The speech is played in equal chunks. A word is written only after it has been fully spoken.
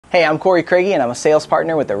Hey, I'm Craigie and I'm a sales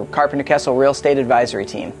partner with the Carpenter Kessel Real Estate Advisory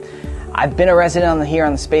Team. I've been a resident here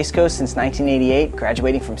on the Space Coast since 1988,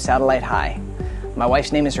 graduating from Satellite High. My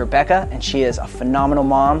wife's name is Rebecca and she is a phenomenal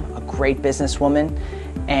mom, a great businesswoman,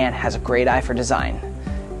 and has a great eye for design.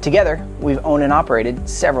 Together, we've owned and operated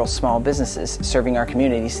several small businesses serving our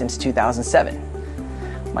community since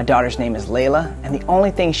 2007. My daughter's name is Layla, and the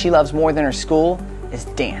only thing she loves more than her school is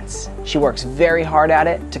dance. She works very hard at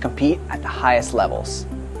it to compete at the highest levels.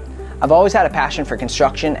 I've always had a passion for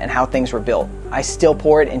construction and how things were built. I still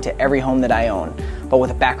pour it into every home that I own. But with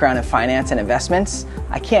a background in finance and investments,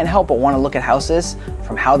 I can't help but want to look at houses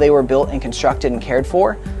from how they were built and constructed and cared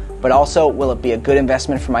for, but also will it be a good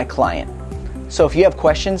investment for my client. So if you have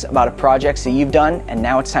questions about a project that you've done and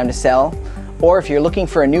now it's time to sell, or if you're looking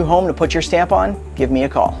for a new home to put your stamp on, give me a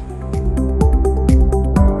call.